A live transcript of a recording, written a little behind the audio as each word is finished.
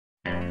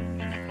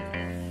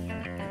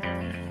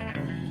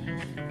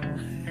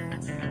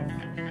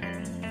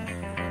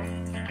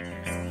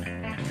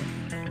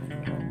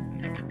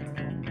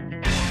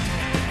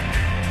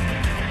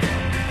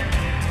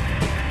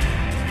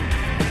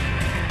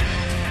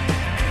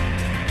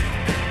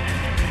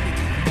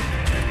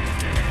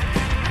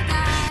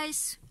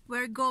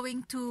We're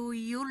going to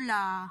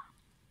Jula.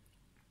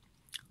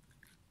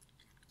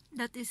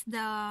 That is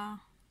the...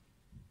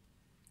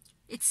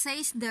 It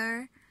says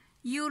there,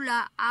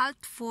 Jula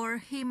alt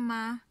for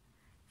hima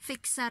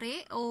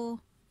fixare o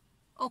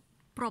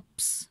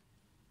props.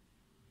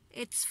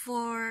 It's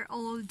for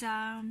all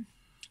the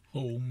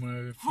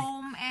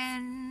home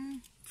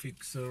and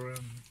fixer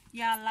and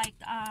yeah, like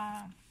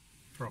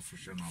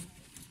professional.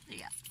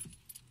 Yeah.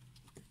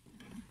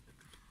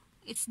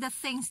 It's the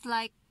things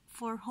like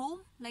for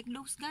home, like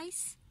those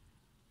guys,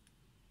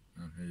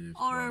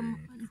 or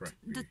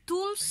the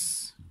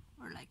tools,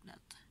 or like that.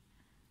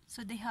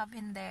 So they have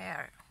in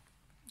there.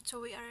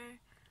 So we are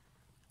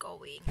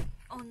going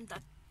on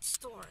that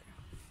store.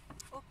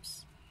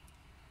 Oops.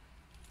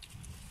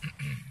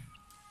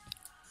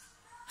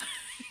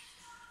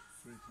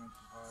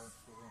 325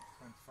 for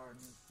 25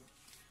 meters.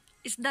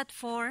 Is that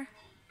for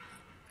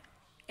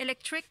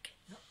electric?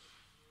 Yeah.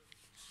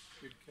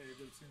 With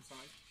cables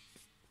inside.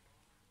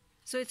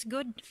 So it's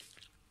good?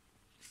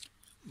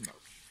 No.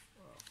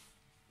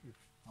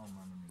 How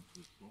many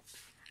meters for?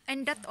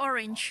 And that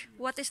orange,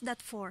 what is that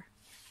for?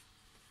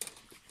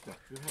 That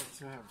you have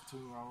to have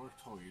 2-hour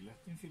toilet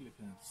in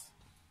Philippines.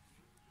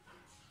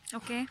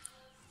 Okay.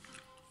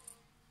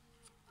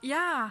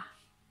 Yeah.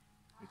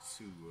 It's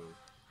sewer.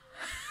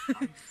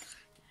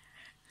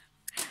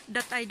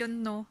 That I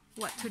don't know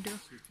what to do.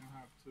 You can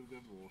have to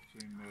get water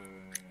in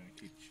the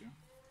kitchen.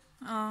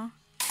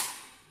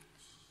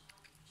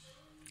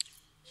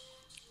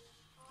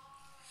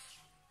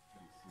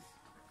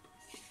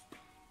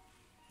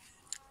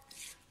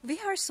 Vi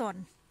har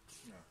sån.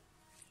 Ja.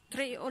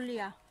 3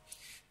 olja.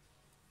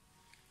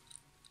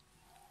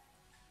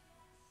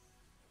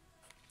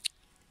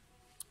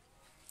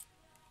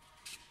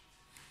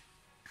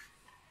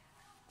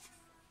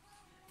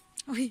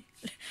 Oi.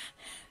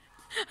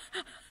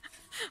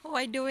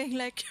 Why doing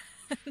like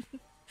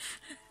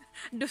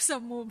do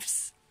some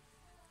moves?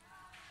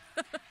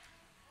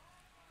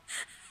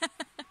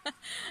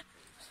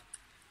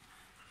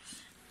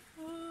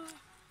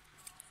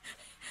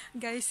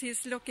 Guys,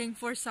 he's looking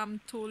for some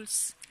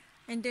tools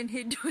and then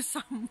he do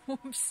some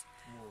moves.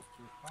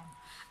 Water pump.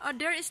 Oh,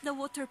 there is the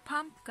water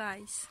pump,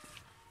 guys.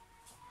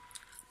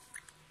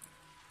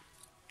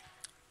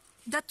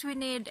 That we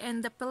need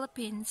in the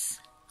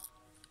Philippines.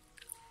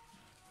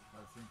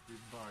 I think we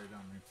buy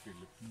them in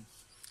Philippines.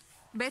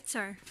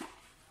 Better.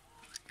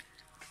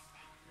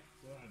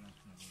 Well, I don't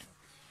know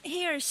that.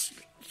 Here's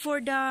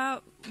for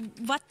the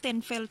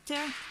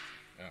vattenfilter.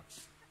 Yeah.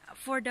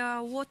 For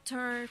the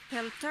water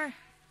filter.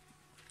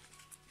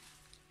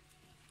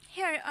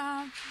 Here,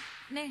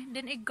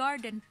 then a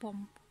garden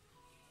pump.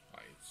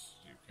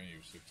 You can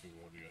use it to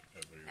whatever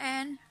you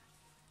And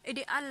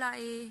the alla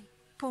a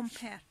pump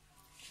here.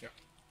 Yeah.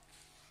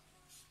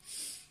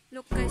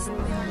 Look, guys, we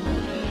are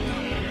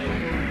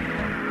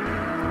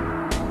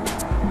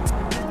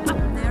up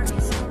there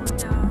is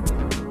the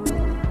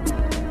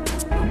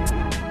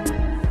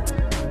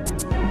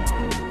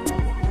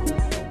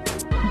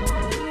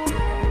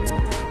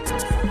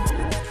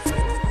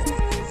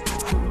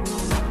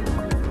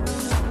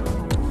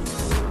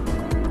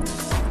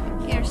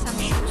here's some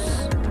shoes.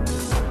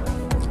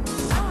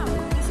 Ah,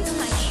 this is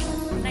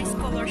nice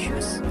color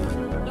shoes.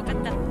 Look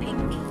at that pink.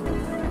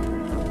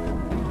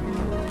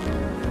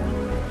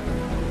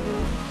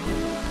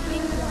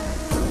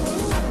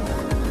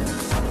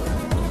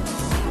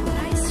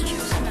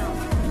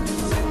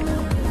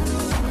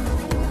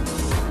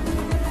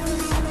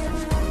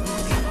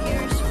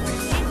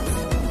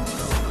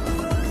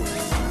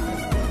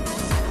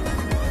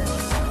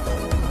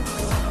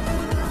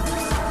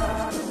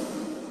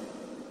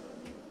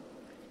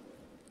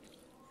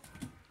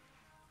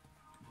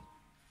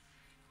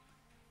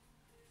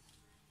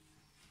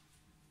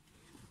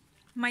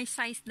 My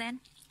size then.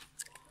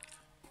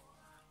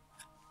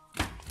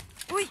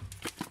 Uy!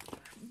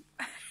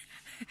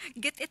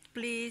 Get it,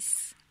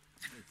 please.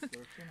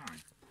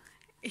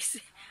 It's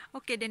 39.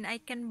 Okay, then I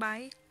can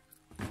buy.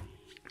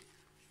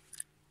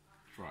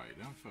 Try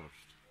them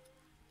first.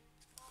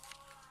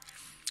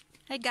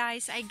 Hey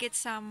guys, I get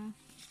some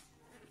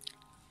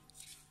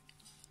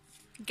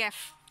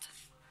gift.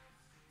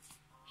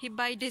 He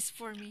buy this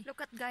for me.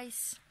 Look at,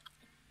 guys.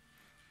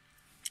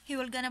 He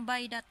will gonna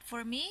buy that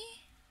for me.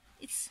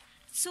 It's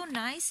so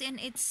nice and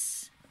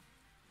it's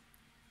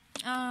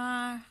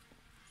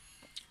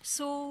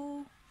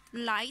so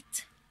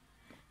light,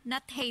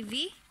 not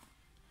heavy.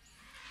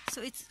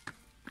 So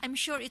I'm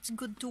sure it's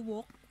good to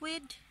walk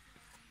with.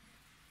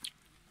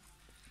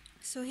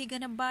 So he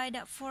gonna buy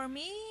that for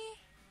me.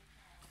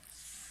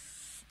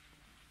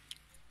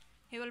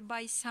 He will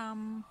buy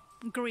some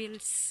grill.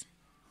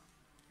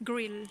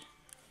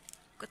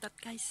 Look at that,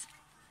 guys.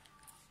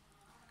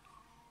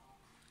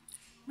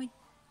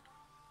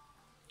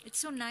 It's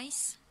so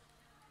nice.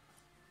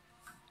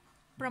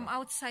 From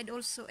outside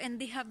also. And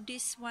they have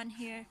this one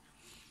here.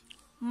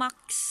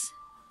 Max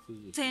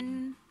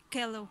 10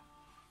 kilo.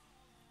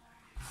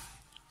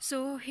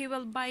 So he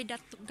will buy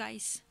that,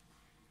 guys.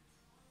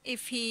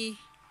 If he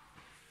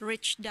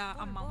reach the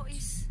amount.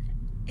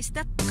 Is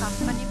that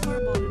company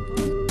for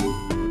Volvo?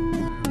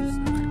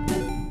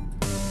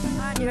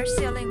 They're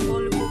selling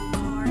Volvo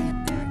car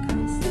in there,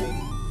 guys.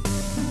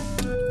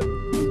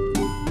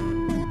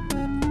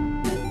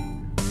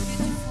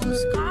 Beautiful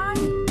sky.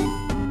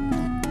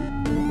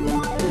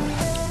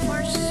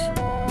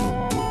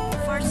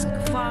 First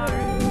kvar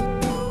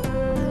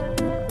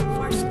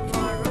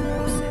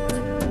huset.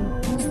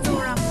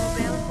 Stora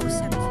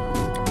mobilhuset.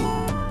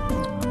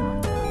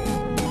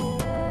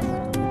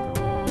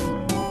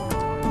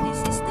 This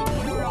is the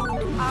new road,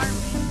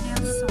 Army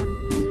Nelson.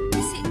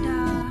 Is it the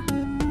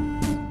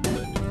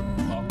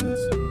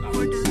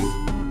for the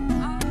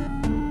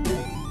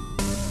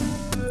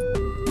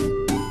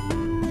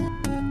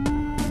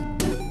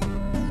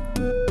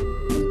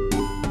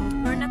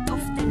we're not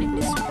often in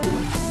this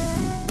road.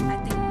 I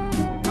think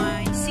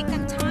my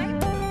second time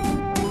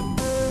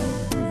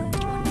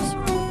on this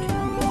road.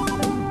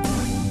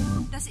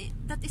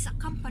 That is a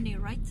company,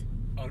 right?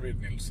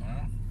 Arvid Nilsson,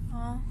 ja.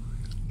 Oh.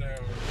 Det är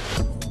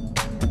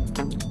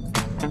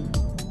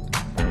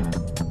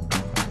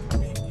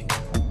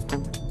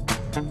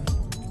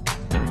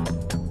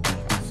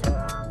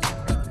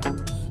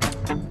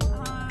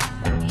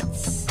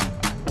It's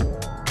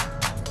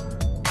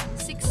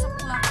 6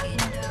 o'clock in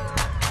the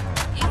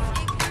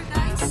evening here,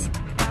 guys.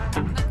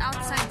 But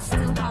outside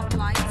still have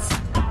lights.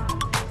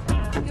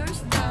 Here's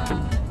the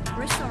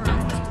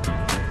restaurant.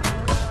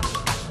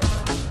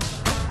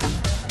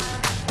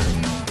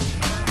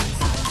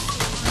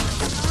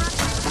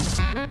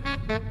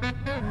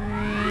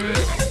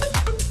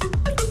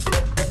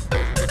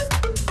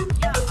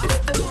 Yeah, a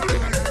store or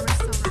a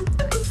restaurant,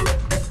 guys.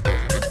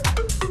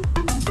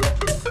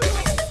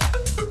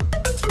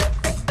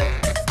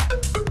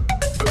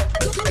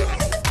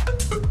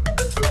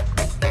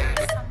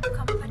 Some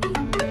company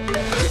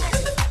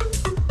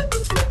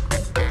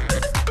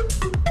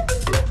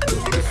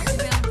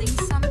building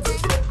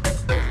something.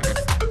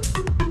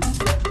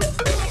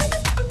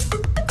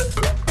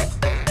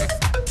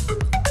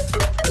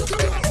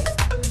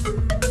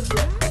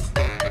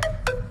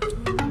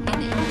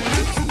 And it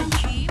is the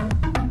gym.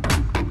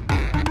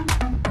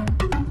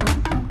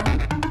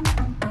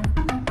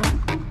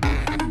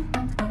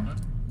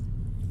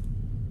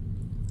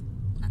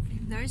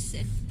 Nothing. There's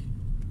it.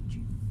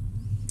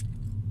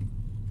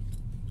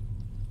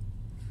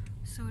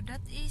 So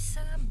that is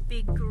a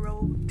big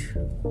road.